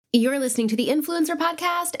You're listening to the Influencer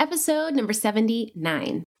Podcast, episode number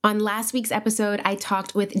 79. On last week's episode, I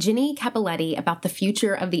talked with Ginny Cappelletti about the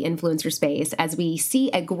future of the influencer space as we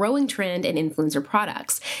see a growing trend in influencer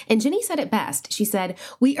products. And Ginny said it best. She said,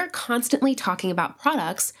 "We are constantly talking about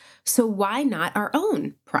products, so why not our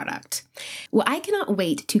own product?" Well, I cannot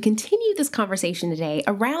wait to continue this conversation today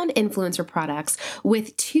around influencer products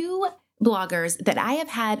with two bloggers that I have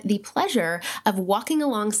had the pleasure of walking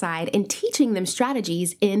alongside and teaching them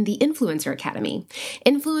strategies in the Influencer Academy.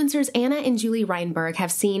 Influencers Anna and Julie Reinberg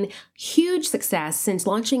have seen huge success since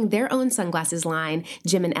launching their own sunglasses line,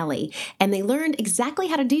 Jim and Ellie, and they learned exactly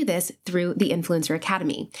how to do this through the Influencer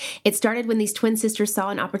Academy. It started when these twin sisters saw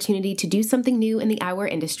an opportunity to do something new in the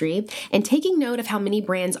eyewear industry, and taking note of how many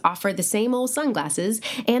brands offer the same old sunglasses,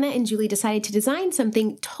 Anna and Julie decided to design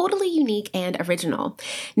something totally unique and original.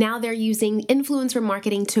 Now they're using influencer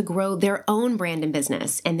marketing to grow their own brand and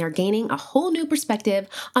business, and they're gaining a whole new perspective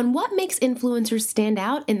on what makes influencers stand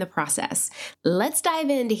out in the process. Let's dive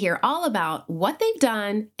in to hear all about what they've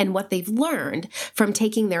done and what they've learned from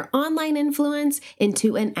taking their online influence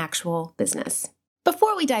into an actual business.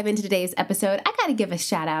 Before we dive into today's episode, I got to give a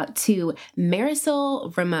shout out to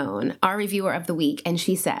Marisol Ramon, our reviewer of the week, and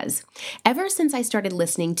she says, "Ever since I started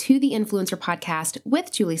listening to the Influencer Podcast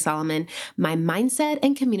with Julie Solomon, my mindset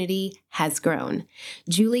and community has grown.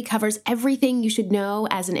 Julie covers everything you should know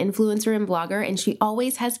as an influencer and blogger, and she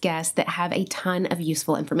always has guests that have a ton of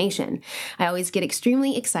useful information. I always get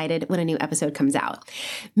extremely excited when a new episode comes out."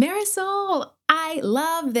 Marisol, I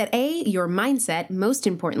love that A, your mindset, most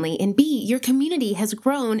importantly, and B, your community has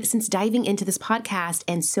grown since diving into this podcast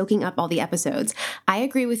and soaking up all the episodes. I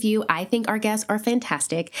agree with you. I think our guests are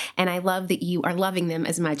fantastic, and I love that you are loving them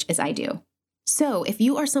as much as I do. So if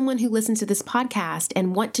you are someone who listens to this podcast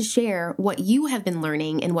and want to share what you have been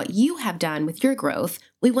learning and what you have done with your growth,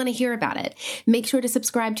 we want to hear about it. Make sure to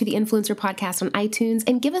subscribe to the Influencer Podcast on iTunes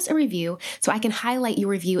and give us a review so I can highlight your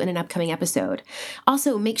review in an upcoming episode.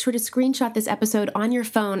 Also, make sure to screenshot this episode on your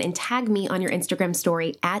phone and tag me on your Instagram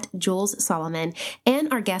story at Jules Solomon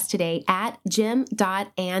and our guest today at jim.and.ellie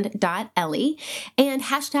and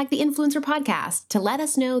hashtag the Influencer Podcast to let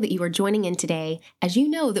us know that you are joining in today, as you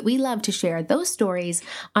know that we love to share those stories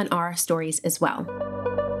on our stories as well.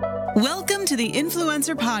 Welcome to the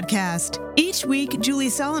Influencer Podcast. Each week, Julie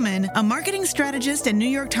Solomon, a marketing strategist and New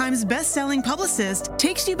York Times best-selling publicist,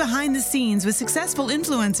 takes you behind the scenes with successful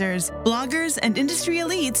influencers, bloggers, and industry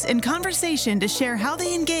elites in conversation to share how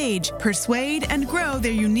they engage, persuade, and grow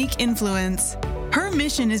their unique influence. Her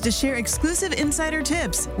mission is to share exclusive insider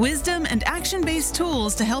tips, wisdom, and action-based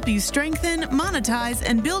tools to help you strengthen, monetize,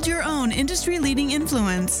 and build your own industry-leading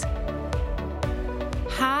influence.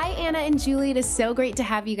 Hi, Anna and Julie. It is so great to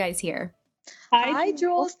have you guys here. Hi,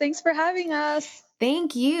 Jules. Thanks for having us.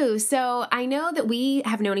 Thank you. So I know that we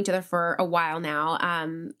have known each other for a while now.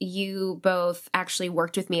 You both actually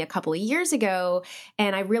worked with me a couple of years ago,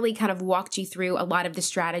 and I really kind of walked you through a lot of the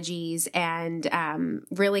strategies and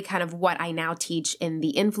really kind of what I now teach in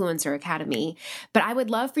the Influencer Academy. But I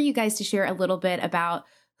would love for you guys to share a little bit about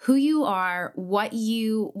who you are, what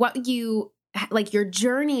you like your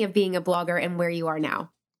journey of being a blogger and where you are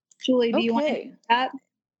now. Julie, do you want to do that?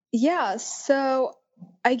 Yeah, so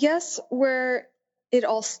I guess where it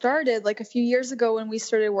all started, like a few years ago when we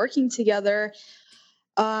started working together,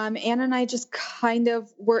 Anna and I just kind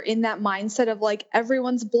of were in that mindset of like,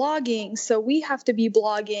 everyone's blogging, so we have to be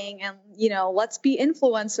blogging and, let's be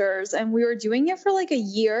influencers. And we were doing it for like a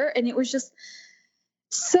year, and it was just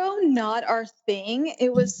so not our thing.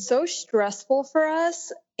 It was so stressful for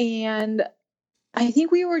us. And I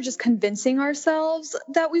think we were just convincing ourselves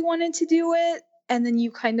that we wanted to do it. And then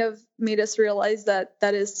you kind of made us realize that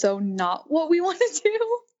that is so not what we want to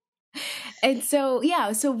do. And so,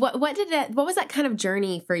 yeah. So what was that kind of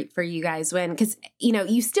journey for you guys because,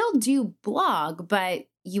 you still do blog, but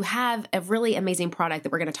you have a really amazing product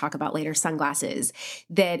that we're going to talk about later, sunglasses,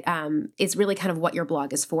 that is really kind of what your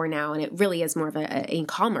blog is for now. And it really is more of an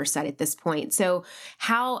e-commerce site at this point. So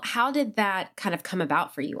how did that kind of come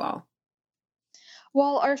about for you all?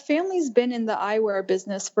 Well, our family's been in the eyewear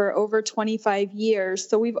business for over 25 years.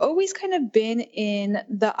 So we've always kind of been in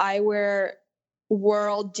the eyewear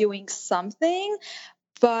world doing something.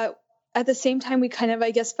 But at the same time, we kind of,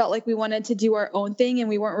 I guess, felt like we wanted to do our own thing, and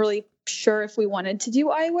we weren't really sure if we wanted to do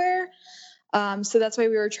eyewear. So that's why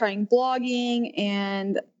we were trying blogging,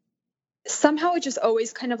 and somehow it just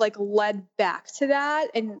always kind of like led back to that.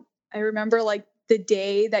 And I remember like the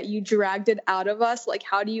day that you dragged it out of us, like,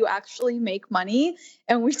 how do you actually make money?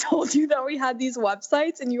 And we told you that we had these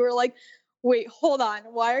websites, and you were like, wait, hold on.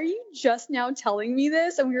 Why are you just now telling me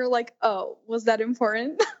this? And we were like, oh, was that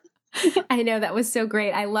important? I know, that was so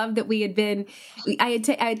great. I love that I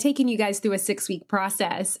had taken you guys through a 6-week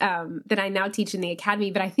process that I now teach in the academy,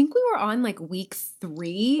 but I think we were on like week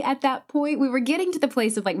 3 at that point. We were getting to the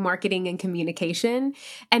place of like marketing and communication.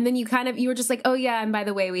 And then you were just like, oh yeah, and by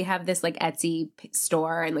the way, we have this like Etsy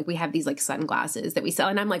store and like we have these like sunglasses that we sell.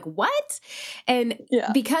 And I'm like, what? And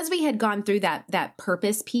because we had gone through that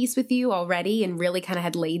purpose piece with you already and really kind of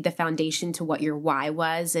had laid the foundation to what your why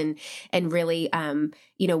was and really,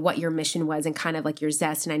 what your mission was and kind of like your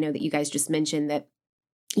zest. And I know that you guys just mentioned that,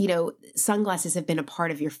 sunglasses have been a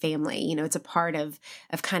part of your family. It's a part of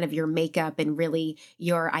kind of your makeup and really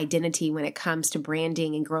your identity when it comes to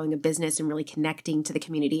branding and growing a business and really connecting to the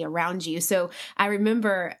community around you. So I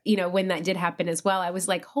remember, when that did happen as well, I was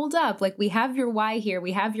like, hold up, like we have your why here.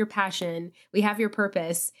 We have your passion. We have your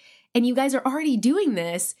purpose. And you guys are already doing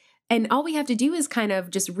this. And all we have to do is kind of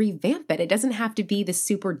just revamp it. It doesn't have to be the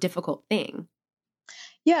super difficult thing.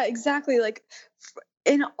 Yeah, exactly. Like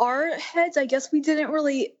in our heads, I guess we didn't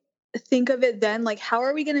really think of it then. Like, how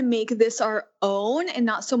are we going to make this our own and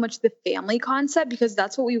not so much the family concept? Because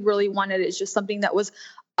that's what we really wanted, is just something that was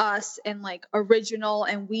us and like original.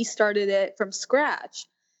 And we started it from scratch.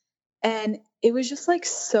 And it was just like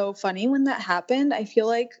so funny when that happened. I feel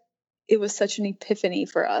like it was such an epiphany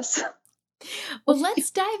for us. Well, let's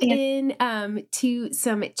dive in to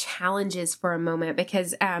some challenges for a moment,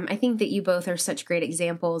 because I think that you both are such great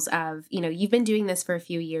examples of, you've been doing this for a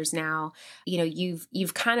few years now.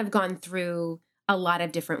 You've kind of gone through a lot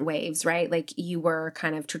of different waves, right? Like you were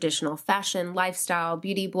kind of traditional fashion, lifestyle,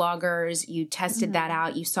 beauty bloggers. You tested that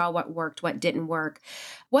out. You saw what worked, what didn't work.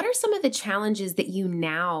 What are some of the challenges that you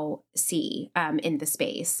now see in the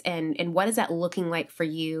space? And what is that looking like for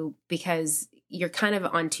you? Because you're kind of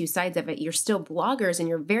on two sides of it. You're still bloggers and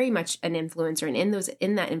you're very much an influencer and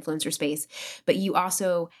in that influencer space, but you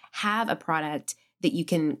also have a product that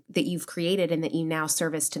you've created and that you now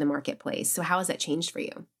service to the marketplace. So how has that changed for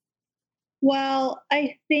you? Well,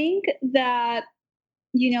 I think that,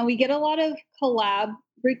 we get a lot of collab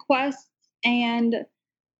requests, and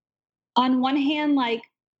on one hand, like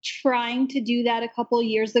trying to do that a couple of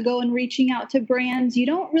years ago and reaching out to brands, you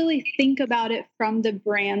don't really think about it from the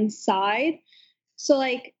brand side. So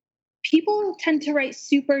like people tend to write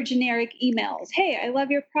super generic emails. Hey, I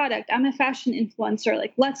love your product. I'm a fashion influencer.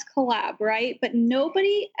 Like, let's collab, right? But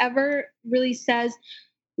nobody ever really says,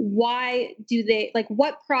 why do they, like,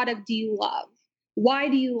 what product do you love? Why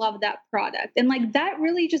do you love that product? And like, that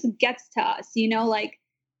really just gets to us, like,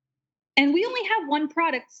 and we only have one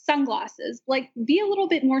product, sunglasses. Like, be a little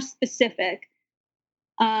bit more specific.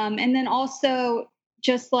 And then also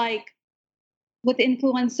just like, with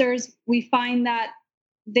influencers, we find that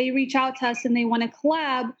they reach out to us and they want to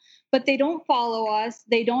collab, but they don't follow us.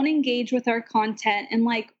 They don't engage with our content. And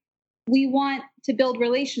like, we want to build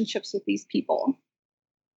relationships with these people.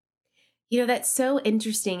 That's so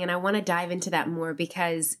interesting. And I want to dive into that more,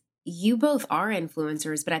 because you both are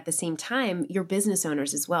influencers, but at the same time, you're business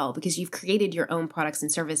owners as well, because you've created your own products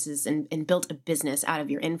and services and built a business out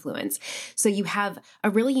of your influence. So you have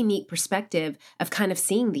a really unique perspective of kind of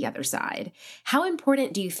seeing the other side. How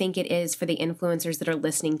important do you think it is for the influencers that are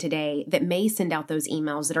listening today that may send out those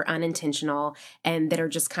emails that are unintentional and that are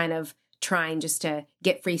just kind of trying just to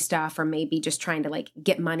get free stuff, or maybe just trying to like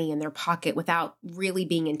get money in their pocket without really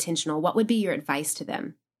being intentional? What would be your advice to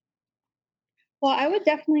them? Well, I would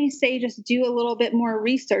definitely say just do a little bit more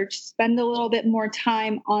research, spend a little bit more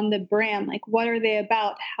time on the brand. Like, what are they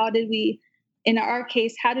about? In our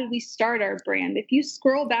case, how did we start our brand? If you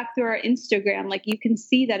scroll back through our Instagram, like you can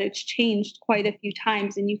see that it's changed quite a few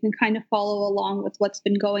times and you can kind of follow along with what's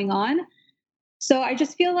been going on. So I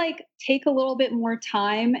just feel like take a little bit more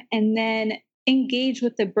time and then engage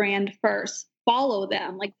with the brand first, follow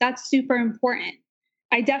them. Like, that's super important.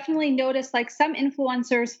 I definitely noticed like some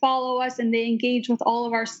influencers follow us and they engage with all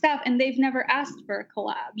of our stuff and they've never asked for a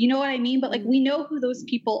collab. You know what I mean? But like, we know who those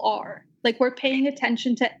people are. Like, we're paying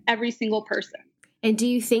attention to every single person. And do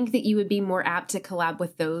you think that you would be more apt to collab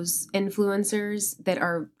with those influencers that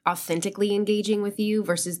are authentically engaging with you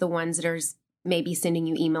versus the ones that are maybe sending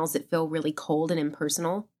you emails that feel really cold and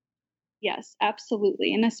impersonal? Yes,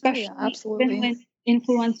 absolutely. And especially even when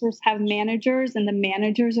influencers have managers and the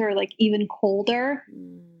managers are like even colder,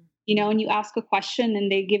 and you ask a question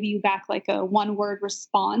and they give you back like a 1-word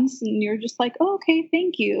response and you're just like, oh, okay,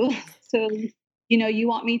 thank you. So, you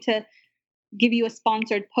want me to give you a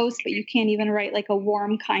sponsored post, but you can't even write like a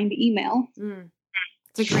warm, kind email.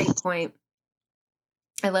 It's a great point.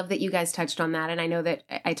 I love that you guys touched on that. And I know that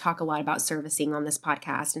I talk a lot about servicing on this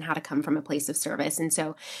podcast and how to come from a place of service. And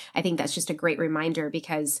so I think that's just a great reminder,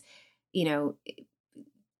 because,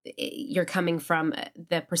 you're coming from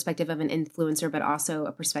the perspective of an influencer, but also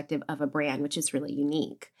a perspective of a brand, which is really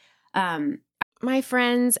unique. My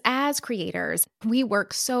friends, as creators, we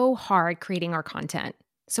work so hard creating our content.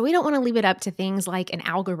 So we don't want to leave it up to things like an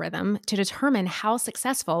algorithm to determine how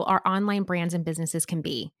successful our online brands and businesses can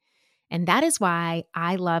be. And that is why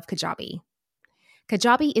I love Kajabi.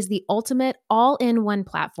 Kajabi is the ultimate all-in-one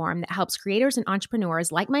platform that helps creators and entrepreneurs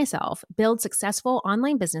like myself build successful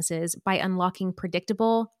online businesses by unlocking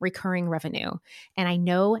predictable, recurring revenue. And I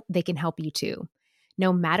know they can help you too.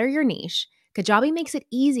 No matter your niche, Kajabi makes it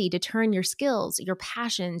easy to turn your skills, your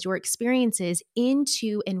passions, your experiences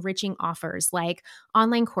into enriching offers like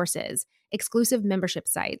online courses, exclusive membership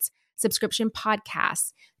sites, subscription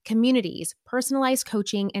podcasts, communities, personalized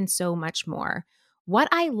coaching, and so much more. What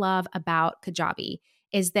I love about Kajabi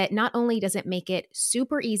is that not only does it make it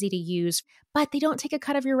super easy to use, but they don't take a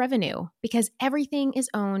cut of your revenue because everything is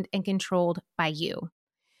owned and controlled by you.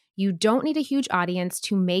 You don't need a huge audience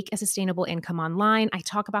to make a sustainable income online. I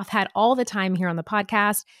talk about that all the time here on the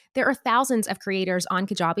podcast. There are thousands of creators on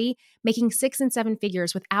Kajabi making 6 and 7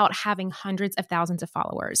 figures without having hundreds of thousands of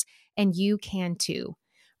followers, and you can too.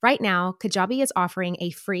 Right now, Kajabi is offering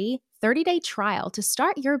a free 30-day trial to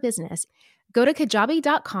start your business. Go to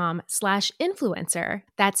kajabi.com/influencer.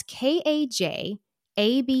 That's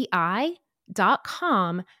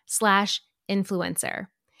KAJABI.com/influencer.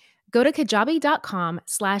 Go to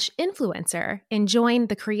kajabi.com/influencer and join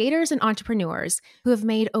the creators and entrepreneurs who have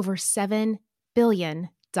made over $7 billion.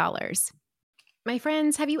 My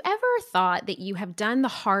friends, have you ever thought that you have done the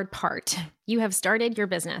hard part? You have started your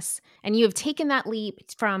business and you have taken that leap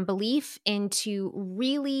from belief into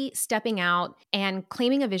really stepping out and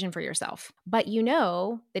claiming a vision for yourself. But you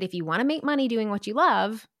know that if you want to make money doing what you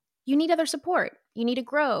love, you need other support. You need to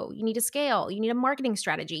grow. You need to scale. You need a marketing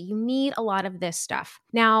strategy. You need a lot of this stuff.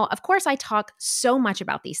 Now, of course, I talk so much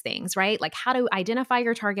about these things, right? Like how to identify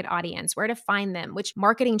your target audience, where to find them, which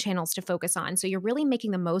marketing channels to focus on. So you're really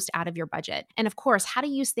making the most out of your budget. And of course, how to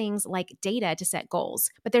use things like data to set goals.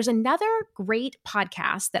 But there's another great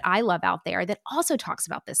podcast that I love out there that also talks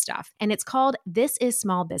about this stuff. And it's called This is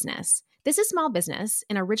Small Business. This is Small Business,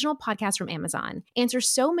 an original podcast from Amazon, answers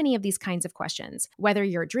so many of these kinds of questions. Whether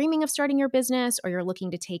you're dreaming of starting your business or you're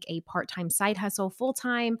looking to take a part-time side hustle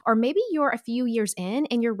full-time, or maybe you're a few years in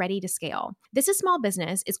and you're ready to scale. This is Small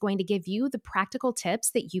Business is going to give you the practical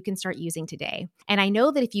tips that you can start using today. And I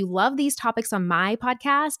know that if you love these topics on my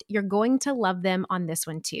podcast, you're going to love them on this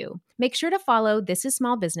one too. Make sure to follow This is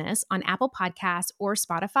Small Business on Apple Podcasts or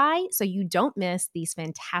Spotify so you don't miss these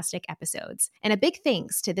fantastic episodes. And a big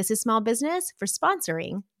thanks to This is Small Business for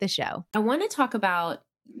sponsoring the show. I want to talk about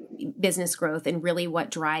business growth and really what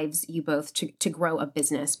drives you both to grow a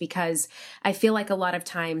business, because I feel like a lot of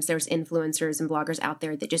times there's influencers and bloggers out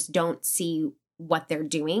there that just don't see what they're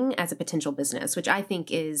doing as a potential business, which I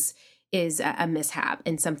think is a mishap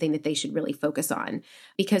and something that they should really focus on,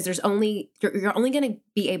 because you're only going to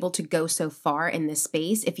be able to go so far in this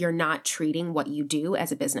space if you're not treating what you do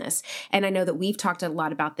as a business. And I know that we've talked a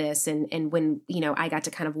lot about this, and when I got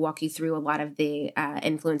to kind of walk you through a lot of the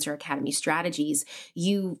Influencer Academy strategies,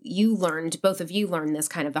 both of you learned this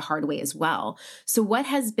kind of the hard way as well. So what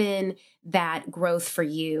has been that growth for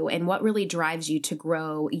you, and what really drives you to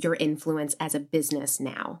grow your influence as a business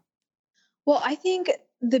now? Well, I think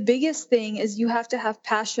the biggest thing is you have to have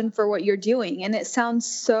passion for what you're doing. And it sounds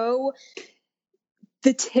so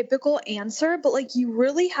the typical answer, but like you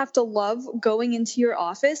really have to love going into your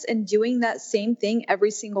office and doing that same thing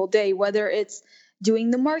every single day, whether it's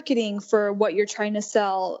doing the marketing for what you're trying to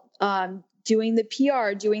sell, doing the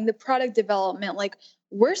PR, doing the product development. Like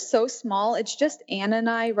we're so small. It's just Anna and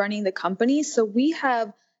I running the company. So we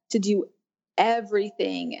have to do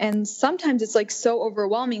everything. And sometimes it's like so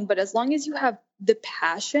overwhelming, but as long as you have the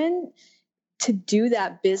passion to do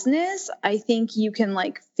that business, I think you can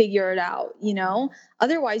like figure it out,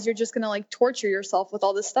 otherwise you're just going to like torture yourself with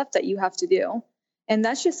all the stuff that you have to do. And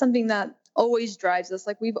that's just something that always drives us.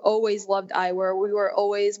 Like we've always loved eyewear. We were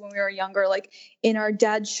always, when we were younger, like in our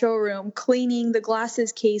dad's showroom, cleaning the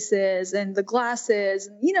glasses cases and the glasses,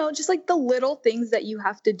 just like the little things that you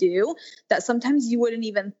have to do that sometimes you wouldn't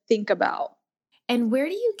even think about. And where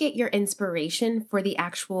do you get your inspiration for the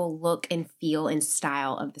actual look and feel and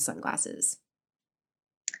style of the sunglasses?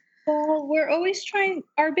 Well, we're always trying.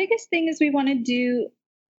 Our biggest thing is we want to do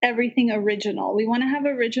everything original. We want to have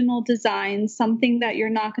original designs, something that you're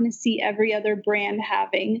not going to see every other brand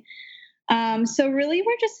having. So really,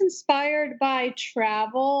 we're just inspired by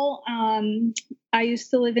travel. I used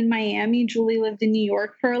to live in Miami. Julie lived in New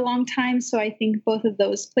York for a long time. So I think both of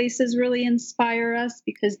those places really inspire us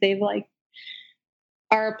because they've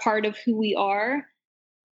are a part of who we are.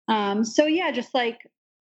 So yeah, just like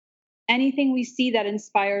anything we see that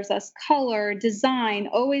inspires us, color, design,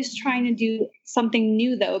 always trying to do something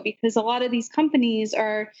new though, because a lot of these companies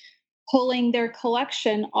are pulling their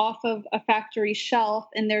collection off of a factory shelf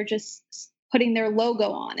and they're just putting their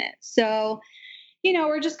logo on it. So,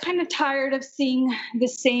 we're just kind of tired of seeing the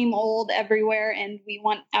same old everywhere, and we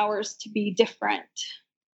want ours to be different.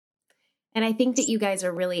 And I think that you guys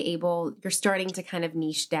are really you're starting to kind of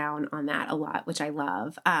niche down on that a lot, which I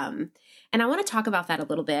love. And I want to talk about that a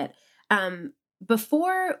little bit.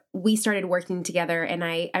 Before we started working together, and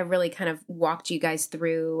I really kind of walked you guys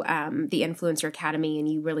through the Influencer Academy, and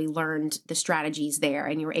you really learned the strategies there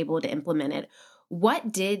and you were able to implement it.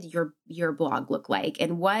 What did your blog look like,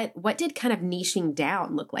 and what did kind of niching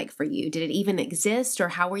down look like for you? Did it even exist, or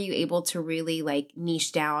how were you able to really like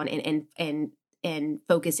niche down and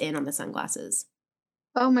focus in on the sunglasses?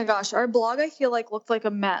 Oh my gosh, our blog I feel like looked like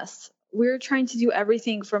a mess. We were trying to do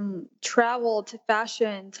everything from travel to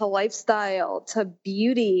fashion to lifestyle to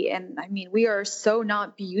beauty. And I mean, we are so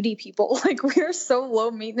not beauty people. Like, we are so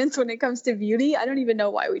low maintenance when it comes to beauty. I don't even know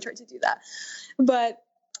why we tried to do that. But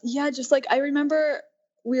yeah, just like I remember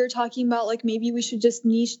we were talking about like maybe we should just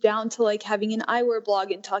niche down to like having an eyewear blog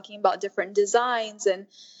and talking about different designs and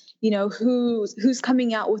who's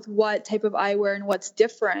coming out with what type of eyewear and what's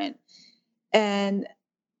different. And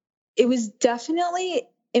it was definitely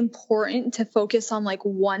important to focus on like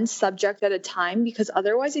one subject at a time, because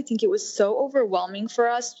otherwise I think it was so overwhelming for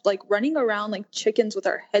us, like running around like chickens with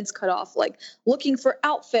our heads cut off, like looking for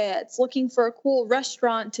outfits, looking for a cool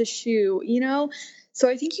restaurant to shoot, So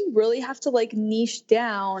I think you really have to like niche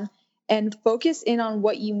down and focus in on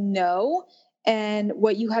what you know and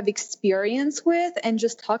what you have experience with, and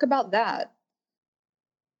just talk about that.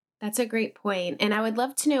 That's a great point. And I would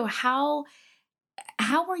love to know how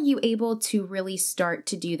were you able to really start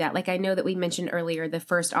to do that? Like, I know that we mentioned earlier, the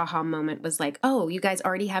first aha moment was like, oh, you guys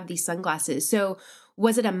already have these sunglasses. So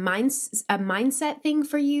was it a mindset thing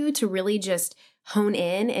for you to really just hone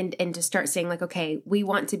in and to start saying like, okay, we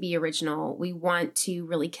want to be original. We want to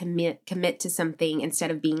really commit to something instead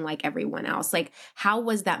of being like everyone else. Like, how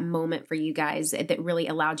was that moment for you guys that really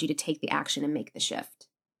allowed you to take the action and make the shift?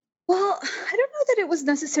 Well, I don't know that it was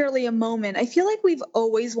necessarily a moment. I feel like we've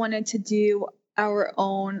always wanted to do our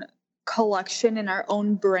own collection and our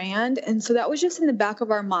own brand. And so that was just in the back of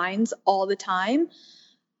our minds all the time.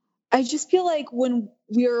 I just feel like when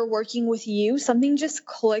we were working with you, something just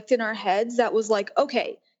clicked in our heads that was like,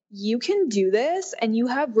 okay, you can do this and you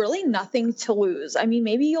have really nothing to lose. I mean,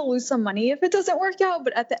 maybe you'll lose some money if it doesn't work out,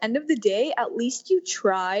 but at the end of the day, at least you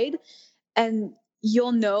tried, and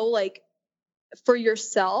you'll know like for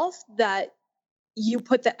yourself that you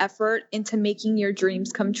put the effort into making your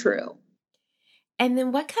dreams come true. And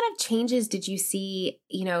then what kind of changes did you see,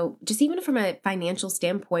 just even from a financial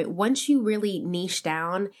standpoint, once you really niched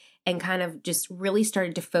down and kind of just really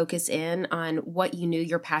started to focus in on what you knew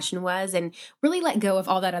your passion was and really let go of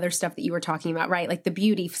all that other stuff that you were talking about, right? Like the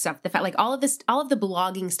beauty stuff, the fact, like all of the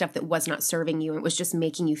blogging stuff that was not serving you and was just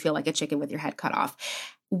making you feel like a chicken with your head cut off.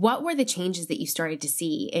 What were the changes that you started to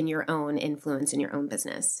see in your own influence in your own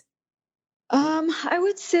business? I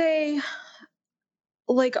would say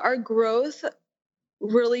like our growth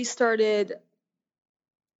really started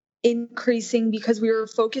increasing because we were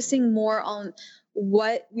focusing more on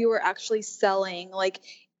what we were actually selling, like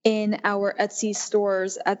in our Etsy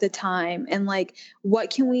stores at the time, and like what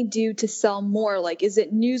can we do to sell more? Like, is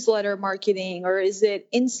it newsletter marketing, or is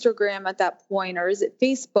it Instagram at that point, or is it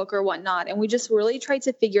Facebook or whatnot? And we just really tried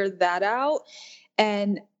to figure that out,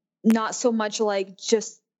 and not so much like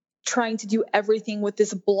just trying to do everything with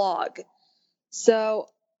this blog. So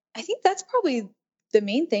I think that's probably the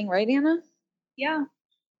main thing, right, Anna? Yeah.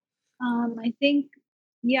 I think,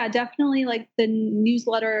 yeah, definitely like the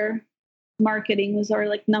newsletter marketing was our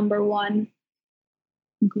like number one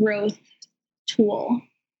growth tool.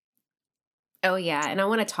 Oh yeah. And I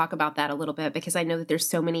want to talk about that a little bit because I know that there's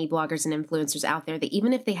so many bloggers and influencers out there that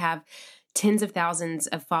even if they have tens of thousands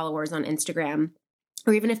of followers on Instagram,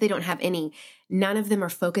 or even if they don't have any, none of them are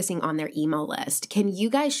focusing on their email list. Can you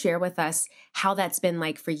guys share with us how that's been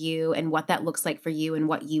like for you and what that looks like for you and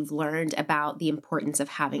what you've learned about the importance of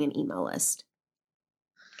having an email list?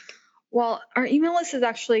 Well, our email list is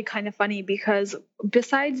actually kind of funny because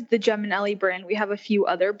besides the Gem and Ellie brand, we have a few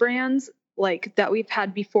other brands like that we've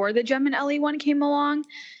had before the Gem and Ellie one came along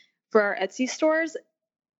for our Etsy stores.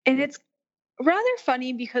 And it's rather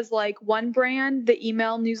funny because like one brand, the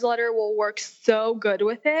email newsletter will work so good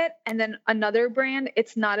with it. And then another brand,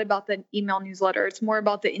 it's not about the email newsletter. It's more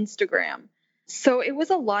about the Instagram. So it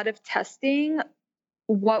was a lot of testing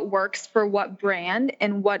what works for what brand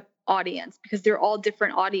and what audience because they're all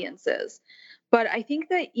different audiences. But I think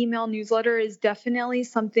that email newsletter is definitely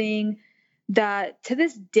something that to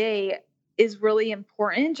this day is really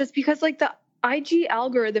important, just because like the IG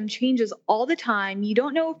algorithm changes all the time. You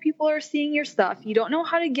don't know if people are seeing your stuff. You don't know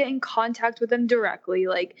how to get in contact with them directly.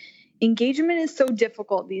 Like engagement is so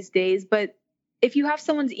difficult these days, but if you have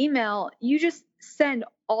someone's email, you just send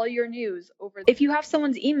all your news over. If you have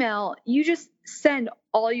someone's email, you just send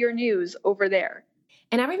all your news over there.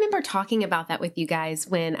 And I remember talking about that with you guys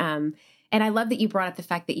when, and I love that you brought up the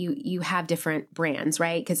fact that you have different brands,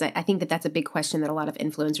 right? Because I think that that's a big question that a lot of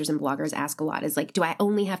influencers and bloggers ask a lot is like, do I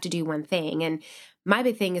only have to do one thing? And my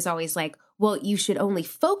big thing is always like, well, you should only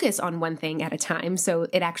focus on one thing at a time so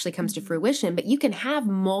it actually comes to fruition, but you can have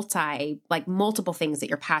multiple things that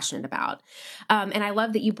you're passionate about. And I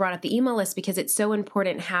love that you brought up the email list because it's so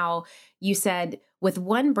important how you said with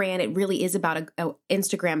one brand, it really is about a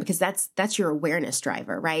Instagram because that's your awareness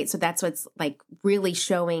driver, right? So that's what's like really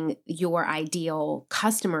showing your ideal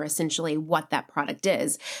customer essentially what that product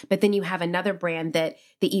is. But then you have another brand that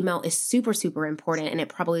the email is super, super important and it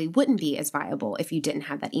probably wouldn't be as viable if you didn't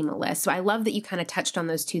have that email list. So I love that you kind of touched on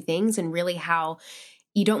those two things and really how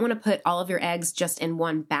you don't want to put all of your eggs just in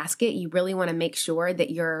one basket. You really want to make sure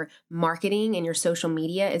that your marketing and your social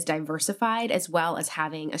media is diversified as well as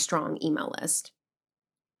having a strong email list.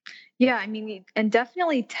 Yeah, I mean, and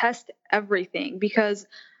definitely test everything because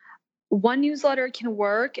one newsletter can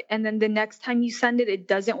work and then the next time you send it, it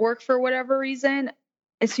doesn't work for whatever reason.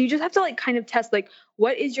 And so you just have to like kind of test, like,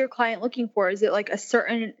 what is your client looking for? Is it like a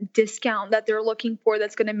certain discount that they're looking for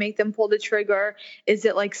that's going to make them pull the trigger? Is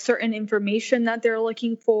it like certain information that they're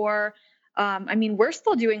looking for? I mean, we're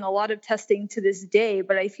still doing a lot of testing to this day,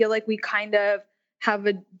 but I feel like we kind of have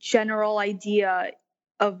a general idea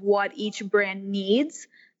of what each brand needs.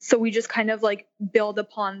 So we just kind of like build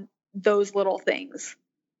upon those little things.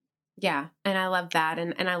 Yeah. And I love that.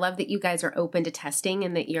 And I love that you guys are open to testing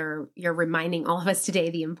and that you're reminding all of us today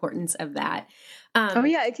the importance of that. Oh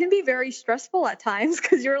yeah. It can be very stressful at times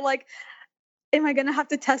because you're like, am I going to have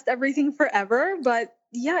to test everything forever? But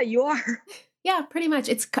yeah, you are. Yeah, pretty much.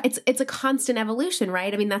 It's a constant evolution,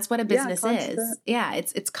 right? I mean, that's what a business is. Yeah,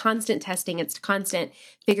 it's constant testing. It's constant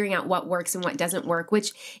figuring out what works and what doesn't work,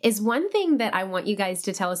 which is one thing that I want you guys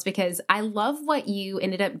to tell us because I love what you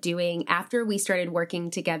ended up doing after we started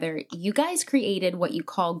working together. You guys created what you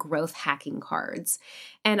call growth hacking cards.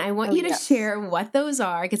 And I want you to share what those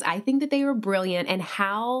are because I think that they were brilliant and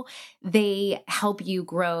how they help you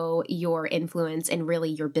grow your influence and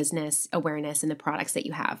really your business awareness and the products that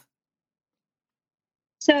you have.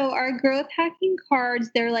 So our growth hacking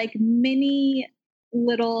cards, they're like mini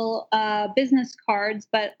little business cards,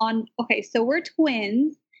 but so we're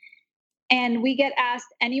twins and we get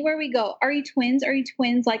asked anywhere we go, are you twins? Are you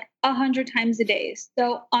twins? Like 100 times a day.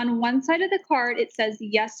 So on one side of the card, it says,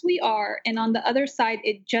 yes, we are. And on the other side,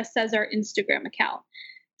 it just says our Instagram account.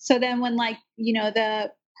 So then when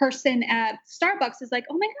the person at Starbucks is like,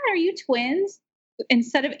 oh my God, are you twins?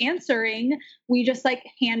 Instead of answering, we just like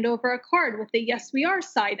hand over a card with the yes, we are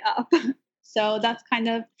side up. So that's kind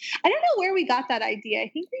of, I don't know where we got that idea. I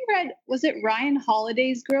think we read, was it Ryan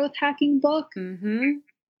Holiday's growth hacking book? Mm-hmm.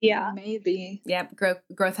 Yeah, maybe. Yep.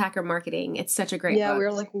 Growth hacker marketing. It's such a great book. Yeah. We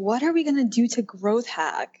were like, what are we going to do to growth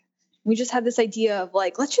hack? We just had this idea of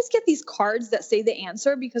like, let's just get these cards that say the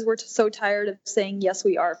answer because we're so tired of saying, yes,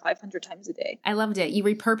 we are 500 times a day. I loved it. You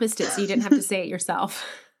repurposed it so you didn't have to say it yourself.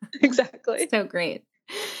 Exactly. So great.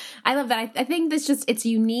 I love that. I think it's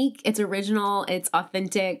unique, it's original, it's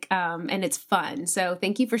authentic, and it's fun. So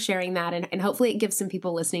thank you for sharing that. And hopefully it gives some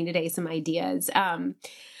people listening today some ideas.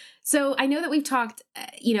 So I know that we've talked,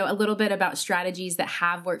 a little bit about strategies that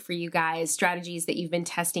have worked for you guys, strategies that you've been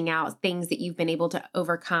testing out, things that you've been able to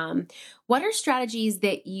overcome. What are strategies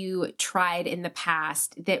that you tried in the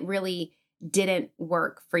past that really didn't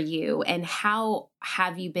work for you, and how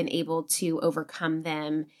have you been able to overcome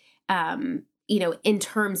them, in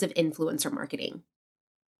terms of influencer marketing?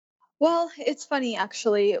 Well, it's funny,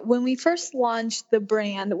 actually. When we first launched the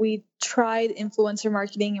brand, we tried influencer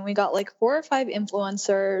marketing and we got like 4 or 5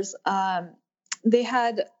 influencers. They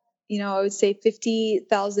had, I would say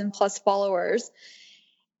 50,000 plus followers.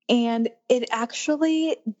 And it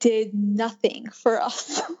actually did nothing for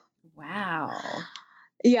us. Wow.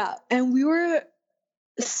 Yeah. And we were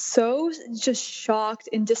so just shocked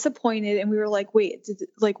and disappointed. And we were like, wait,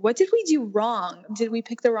 what did we do wrong? Did we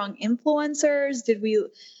pick the wrong influencers? Did we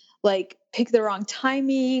pick the wrong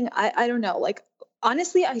timing? I don't know.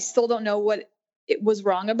 Honestly, I still don't know what it was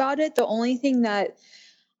wrong about it. The only thing that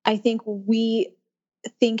I think we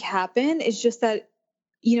think happened is just that,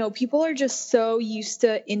 people are just so used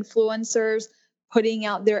to influencers putting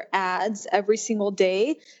out their ads every single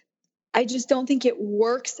day, I just don't think it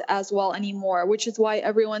works as well anymore, which is why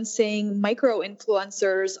everyone's saying micro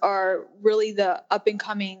influencers are really the up and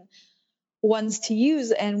coming ones to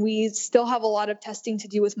use. And we still have a lot of testing to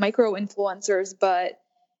do with micro influencers. But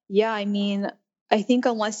yeah, I mean, I think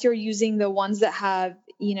unless you're using the ones that have,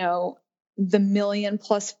 the million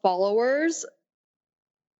plus followers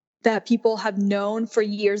that people have known for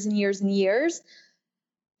years and years and years,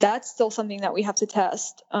 that's still something that we have to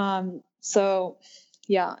test. So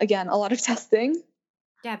yeah, again, a lot of testing.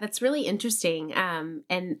 Yeah, that's really interesting. And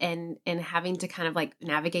having to kind of like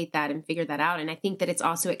navigate that and figure that out. And I think that it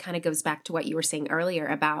kind of goes back to what you were saying earlier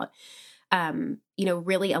about,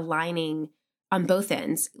 really aligning on both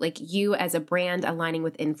ends, like you as a brand aligning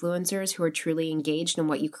with influencers who are truly engaged in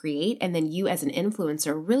what you create. And then you as an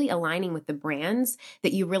influencer really aligning with the brands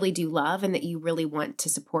that you really do love and that you really want to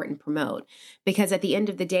support and promote. Because at the end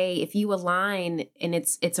of the day, if you align and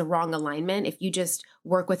it's a wrong alignment, if you just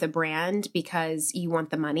work with a brand because you want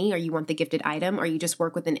the money or you want the gifted item, or you just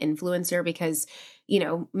work with an influencer because,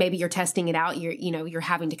 maybe you're testing it out, you're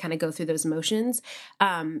having to kind of go through those motions.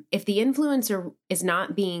 If the influencer is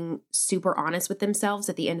not being super honest with themselves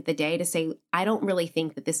at the end of the day to say, I don't really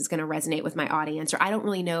think that this is going to resonate with my audience, or I don't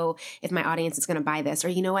really know if my audience is going to buy this, or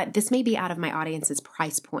you know what, this may be out of my audience's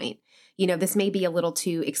price point. This may be a little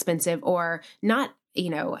too expensive or not,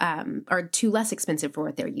 or too less expensive for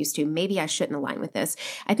what they're used to. Maybe I shouldn't align with this.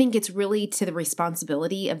 I think it's really to the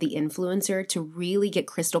responsibility of the influencer to really get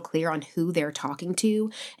crystal clear on who they're talking to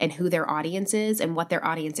and who their audience is and what their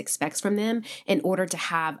audience expects from them in order to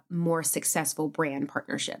have more successful brand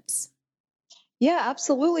partnerships. Yeah,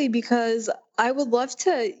 absolutely. Because I would love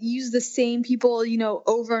to use the same people,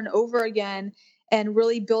 over and over again and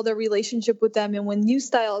really build a relationship with them. And when new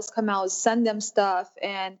styles come out, send them stuff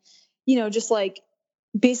and, just like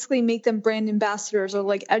basically make them brand ambassadors, or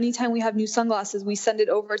like anytime we have new sunglasses, we send it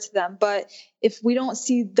over to them. But if we don't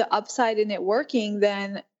see the upside in it working,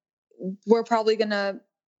 then we're probably going to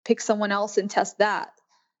pick someone else and test that.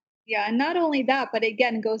 Yeah. And not only that, but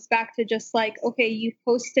again, it goes back to just like, okay, you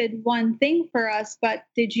posted one thing for us, but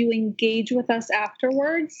did you engage with us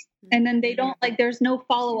afterwards? And then they don't, like, there's no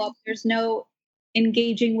follow-up. There's no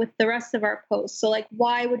engaging with the rest of our posts. So like,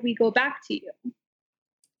 why would we go back to you?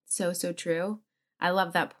 So true. I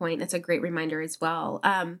love that point. That's a great reminder as well.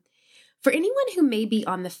 For anyone who may be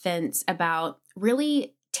on the fence about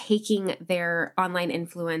really taking their online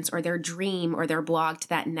influence or their dream or their blog to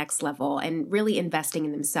that next level and really investing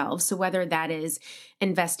in themselves. So whether that is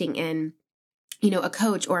investing in, a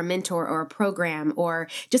coach or a mentor or a program or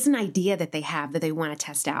just an idea that they have that they want to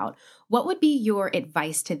test out, what would be your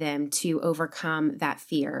advice to them to overcome that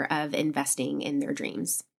fear of investing in their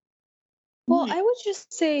dreams? Well, I would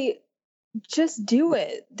just say, just do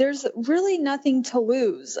it. There's really nothing to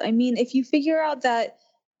lose. I mean, if you figure out that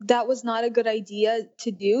was not a good idea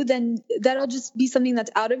to do, then that'll just be something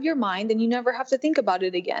that's out of your mind and you never have to think about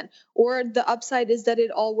it again. Or the upside is that it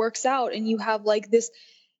all works out and you have like this,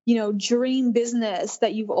 dream business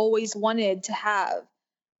that you've always wanted to have.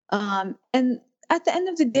 And at the end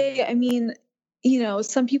of the day, I mean,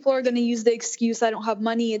 some people are going to use the excuse, I don't have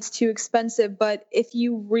money, it's too expensive. But if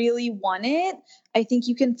you really want it, I think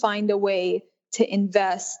you can find a way to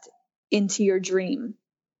invest into your dream.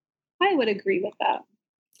 I would agree with that.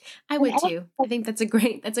 I would too. I think that's a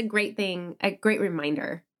great thing, a great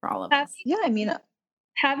reminder for all of us. Yeah, I mean,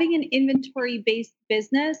 having an inventory-based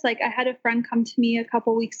business, like I had a friend come to me a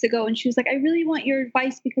couple weeks ago and she was like, I really want your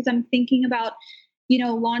advice because I'm thinking about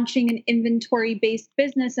launching an inventory-based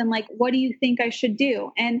business. And like, what do you think I should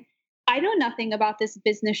do? And I know nothing about this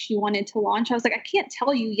business she wanted to launch. I was like, I can't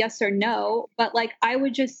tell you yes or no, but like, I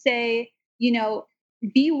would just say,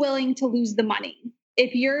 be willing to lose the money.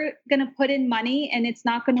 If you're going to put in money and it's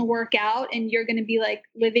not going to work out and you're going to be like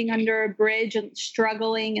living under a bridge and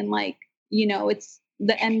struggling and like, it's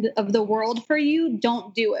the end of the world for you,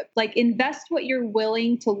 don't do it. Like, invest what you're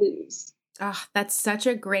willing to lose. Oh, that's such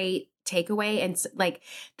a great takeaway. And like,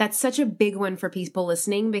 that's such a big one for people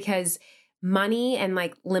listening, because money and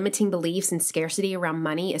like limiting beliefs and scarcity around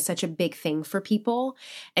money is such a big thing for people.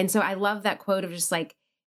 And so I love that quote of just like,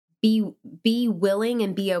 be willing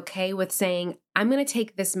and be okay with saying, I'm going to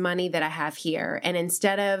take this money that I have here. And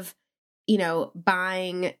instead of,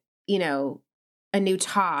 buying, a new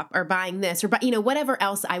top or buying this or, whatever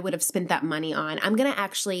else I would have spent that money on, I'm going to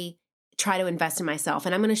actually try to invest in myself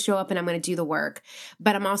and I'm going to show up and I'm going to do the work.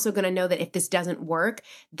 But I'm also going to know that if this doesn't work,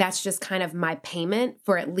 that's just kind of my payment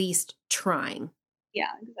for at least trying.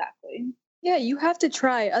 Yeah, exactly. Yeah, you have to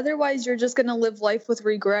try. Otherwise, you're just going to live life with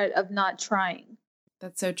regret of not trying.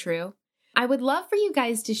 That's so true. I would love for you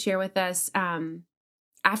guys to share with us,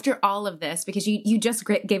 after all of this, because you just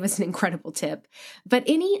gave us an incredible tip, but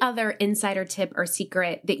any other insider tip or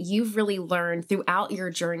secret that you've really learned throughout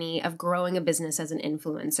your journey of growing a business as an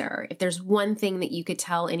influencer? If there's one thing that you could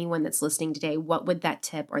tell anyone that's listening today, what would that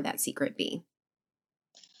tip or that secret be?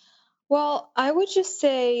 Well, I would just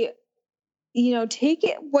say, take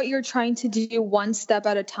it what you're trying to do one step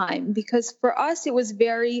at a time, because for us, it was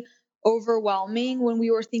very overwhelming when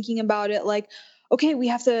we were thinking about it. Like, okay, we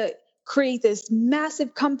have to create this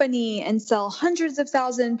massive company and sell hundreds of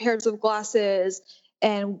thousand pairs of glasses.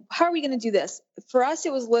 And how are we going to do this? For us,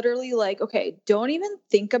 it was literally like, okay, don't even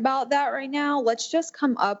think about that right now. Let's just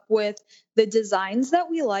come up with the designs that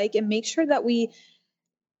we like and make sure that we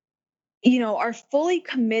are fully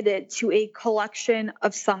committed to a collection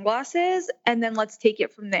of sunglasses, and then let's take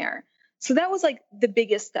it from there. So that was like the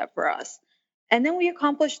biggest step for us. And then we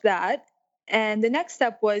accomplished that. And the next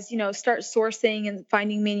step was, start sourcing and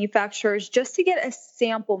finding manufacturers just to get a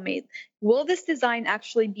sample made. Will this design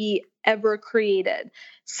actually be ever created?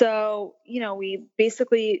 So, we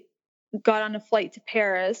basically got on a flight to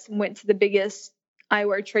Paris and went to the biggest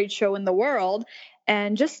eyewear trade show in the world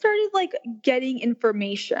and just started like getting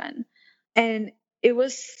information. And it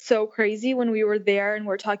was so crazy when we were there and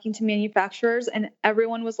we're talking to manufacturers and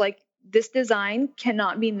everyone was like, this design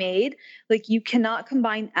cannot be made. Like, you cannot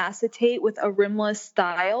combine acetate with a rimless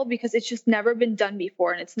style because it's just never been done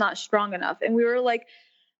before and it's not strong enough. And we were like,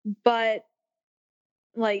 but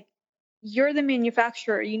like, you're the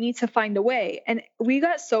manufacturer, you need to find a way. And we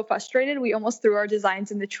got so frustrated, we almost threw our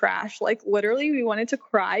designs in the trash. Like, literally, we wanted to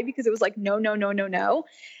cry because it was like, no, no, no, no, no.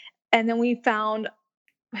 And then we found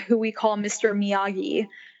who we call Mr. Miyagi,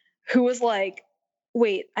 who was like,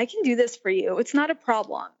 wait, I can do this for you. It's not a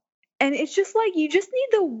problem. And it's just like, you just need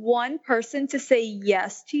the one person to say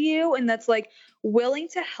yes to you. And that's like willing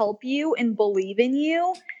to help you and believe in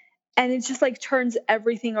you. And it just like turns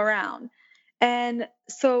everything around. And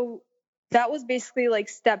so that was basically like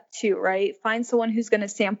step 2, right? Find someone who's going to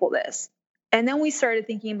sample this. And then we started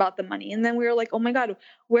thinking about the money. And then we were like, oh my God,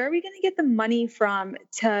 where are we going to get the money from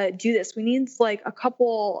to do this? We need like a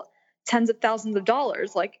couple tens of thousands of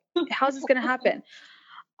dollars. Like, how's this going to happen?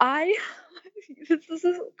 This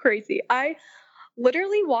is crazy. I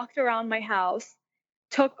literally walked around my house,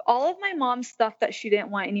 took all of my mom's stuff that she didn't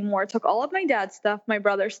want anymore, took all of my dad's stuff, my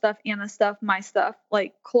brother's stuff, Anna's stuff, my stuff,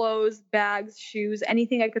 like clothes, bags, shoes,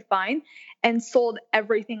 anything I could find, and sold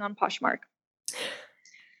everything on Poshmark.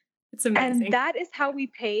 It's amazing. And that is how we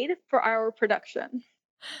paid for our production.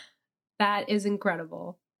 That is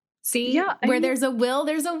incredible. See, there's a will,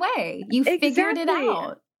 there's a way. You figured it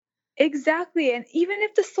out. Exactly. And even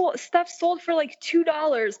if the stuff sold for like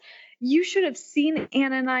 $2, you should have seen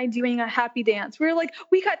Anna and I doing a happy dance. We were like,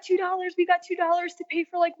 we got $2. We got $2 to pay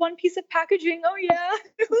for like one piece of packaging. Oh yeah.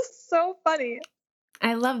 It was so funny.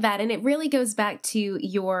 I love that. And it really goes back to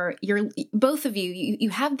your both of you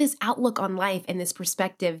have this outlook on life and this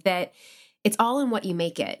perspective that it's all in what you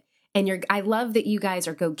make it. And I love that you guys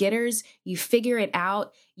are go-getters. You figure it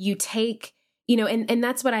out. You take, and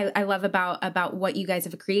that's what I love about what you guys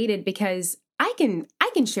have created, because I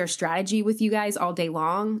can share strategy with you guys all day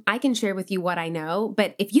long. I can share with you what I know,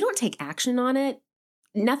 but if you don't take action on it,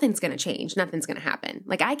 nothing's going to change. Nothing's going to happen.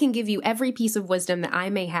 Like, I can give you every piece of wisdom that I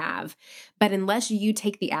may have, but unless you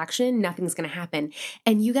take the action, nothing's going to happen.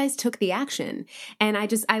 And you guys took the action. And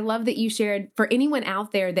I love that you shared, for anyone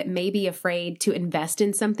out there that may be afraid to invest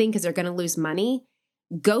in something because they're going to lose money,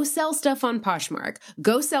 go sell stuff on Poshmark,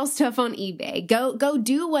 go sell stuff on eBay, go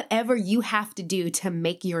do whatever you have to do to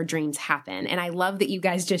make your dreams happen. And I love that you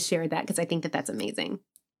guys just shared that, because I think that that's amazing.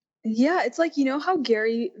 Yeah, it's like, how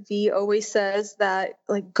Gary Vee always says that,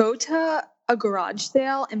 like, go to a garage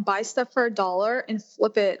sale and buy stuff for $1 and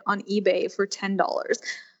flip it on eBay for $10.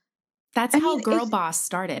 That's how Girl Boss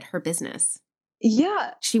started her business.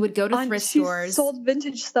 Yeah. She would go to thrift stores. She sold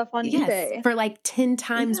vintage stuff on eBay. For like 10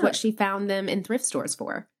 times what she found them in thrift stores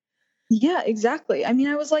for. Yeah, exactly. I mean,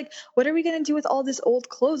 I was like, what are we going to do with all this old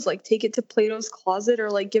clothes? Like, take it to Plato's Closet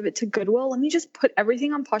or like give it to Goodwill? Let me just put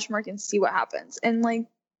everything on Poshmark and see what happens. And like,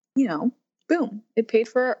 boom, it paid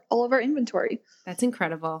for all of our inventory. That's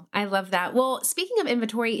incredible. I love that. Well, speaking of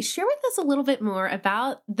inventory, share with us a little bit more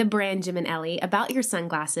about the brand Jim and Ellie, about your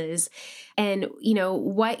sunglasses, and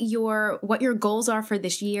what your goals are for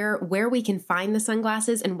this year, where we can find the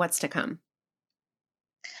sunglasses, and what's to come.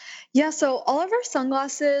 Yeah, so all of our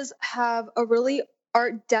sunglasses have a really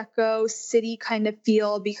Art Deco city kind of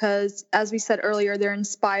feel because, as we said earlier, they're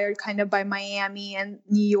inspired kind of by Miami and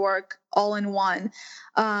New York all in one.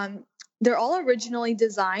 they're all originally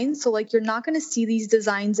designed. So like you're not going to see these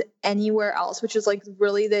designs anywhere else, which is like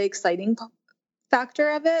really the exciting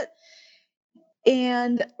factor of it.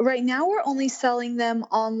 And right now we're only selling them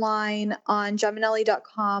online on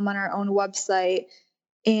Geminelli.com on our own website.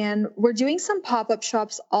 And we're doing some pop-up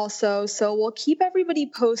shops also. So we'll keep everybody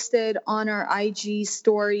posted on our IG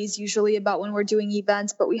stories, usually about when we're doing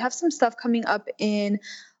events. But we have some stuff coming up in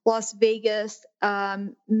Las Vegas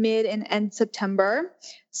mid and end September.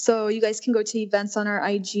 So you guys can go to events on our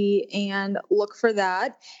IG and look for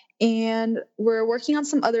that. And we're working on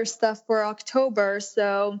some other stuff for October.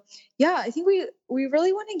 So yeah, I think we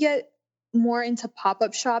really want to get more into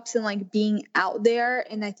pop-up shops and like being out there.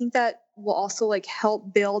 And I think that will also like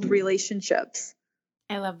help build relationships.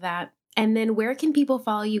 I love that. And then where can people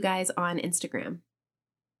follow you guys on Instagram?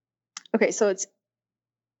 Okay, so it's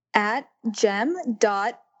at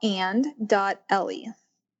gem.and.ellie.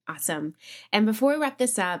 Awesome. And before we wrap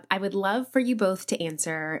this up, I would love for you both to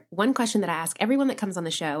answer one question that I ask everyone that comes on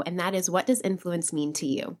the show, and that is, what does influence mean to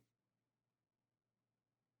you?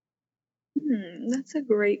 That's a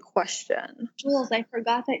great question. Jules, I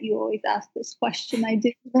forgot that you always ask this question. I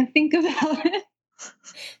didn't even think about it.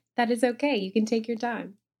 That is okay. You can take your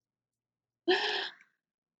time.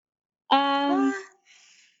 Go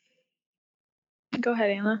ahead,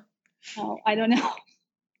 Anna. Oh, I don't know.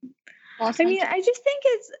 I mean, I just think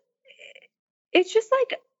it's just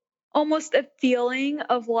like almost a feeling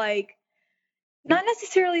of like, not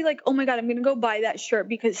necessarily like, oh my God, I'm going to go buy that shirt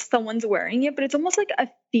because someone's wearing it, but it's almost like a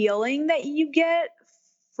feeling that you get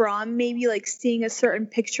from maybe like seeing a certain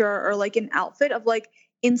picture or like an outfit of like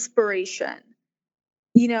inspiration.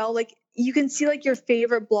 You know, like you can see like your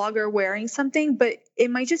favorite blogger wearing something, but it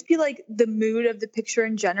might just be like the mood of the picture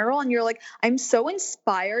in general. And you're like, I'm so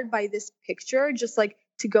inspired by this picture, just like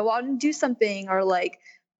to go out and do something or like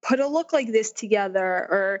put a look like this together.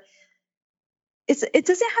 Or it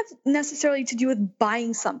doesn't have necessarily to do with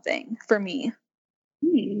buying something for me.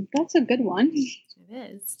 That's a good one. It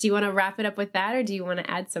is. Do you want to wrap it up with that, or do you want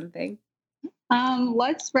to add something?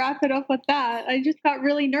 Let's wrap it up with that. I just got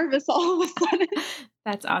really nervous all of a sudden.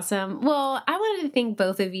 That's awesome. Well, I wanted to thank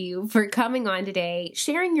both of you for coming on today,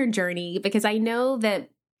 sharing your journey, because I know that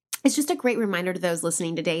it's just a great reminder to those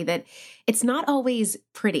listening today that it's not always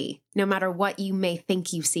pretty, no matter what you may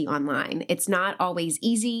think you see online. It's not always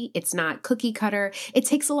easy. It's not cookie cutter. It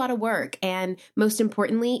takes a lot of work. And most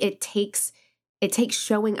importantly, it takes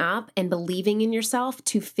showing up and believing in yourself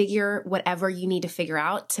to figure whatever you need to figure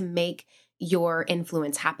out to make your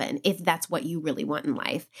influence happen, if that's what you really want in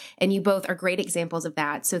life. And you both are great examples of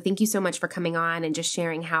that. So thank you so much for coming on and just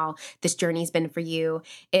sharing how this journey's been for you.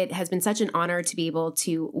 It has been such an honor to be able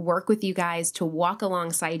to work with you guys, to walk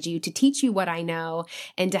alongside you, to teach you what I know,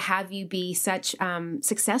 and to have you be such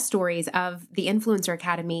success stories of the Influencer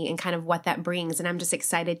Academy and kind of what that brings. And I'm just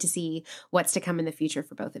excited to see what's to come in the future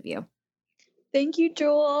for both of you. Thank you,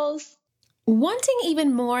 Jules. Wanting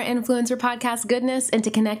even more influencer podcast goodness and to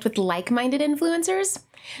connect with like-minded influencers?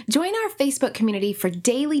 Join our Facebook community for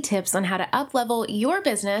daily tips on how to up-level your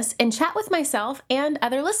business and chat with myself and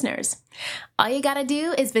other listeners. All you gotta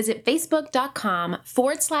do is visit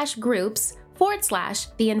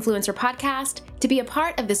facebook.com/groups/The Influencer Podcast to be a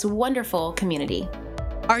part of this wonderful community.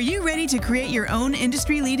 Are you ready to create your own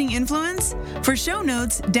industry-leading influence? For show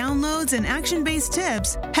notes, downloads, and action-based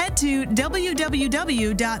tips, head to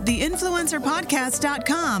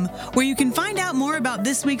www.theinfluencerpodcast.com, where you can find out more about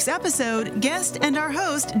this week's episode, guest, and our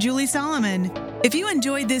host, Julie Solomon. If you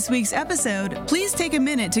enjoyed this week's episode, please take a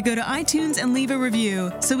minute to go to iTunes and leave a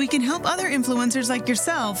review so we can help other influencers like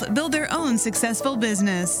yourself build their own successful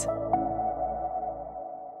business.